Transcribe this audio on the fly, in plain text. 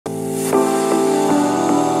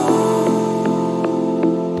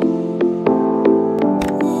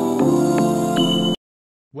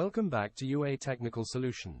Welcome back to UA Technical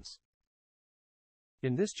Solutions.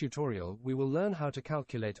 In this tutorial, we will learn how to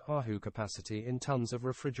calculate AHU capacity in tons of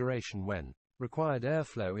refrigeration when required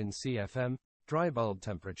airflow in CFM, dry bulb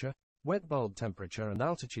temperature, wet bulb temperature and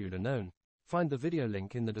altitude are known. Find the video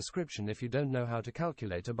link in the description if you don't know how to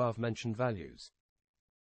calculate above mentioned values.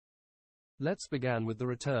 Let's begin with the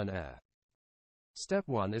return air. Step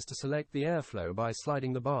 1 is to select the airflow by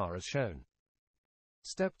sliding the bar as shown.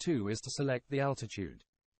 Step 2 is to select the altitude.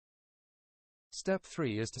 Step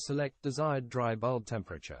 3 is to select desired dry bulb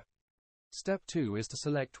temperature. Step 2 is to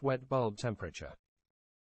select wet bulb temperature.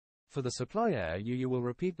 For the supply air, you will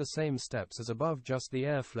repeat the same steps as above, just the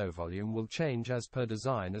airflow volume will change as per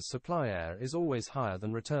design, as supply air is always higher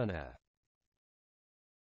than return air.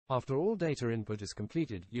 After all data input is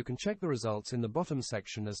completed, you can check the results in the bottom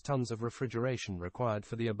section as tons of refrigeration required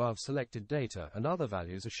for the above selected data and other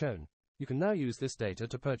values are shown. You can now use this data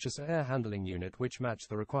to purchase an air handling unit which match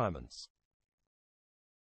the requirements.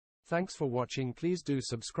 Thanks for watching. Please do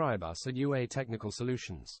subscribe us at UA Technical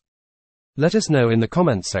Solutions. Let us know in the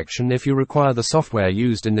comment section if you require the software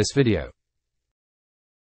used in this video.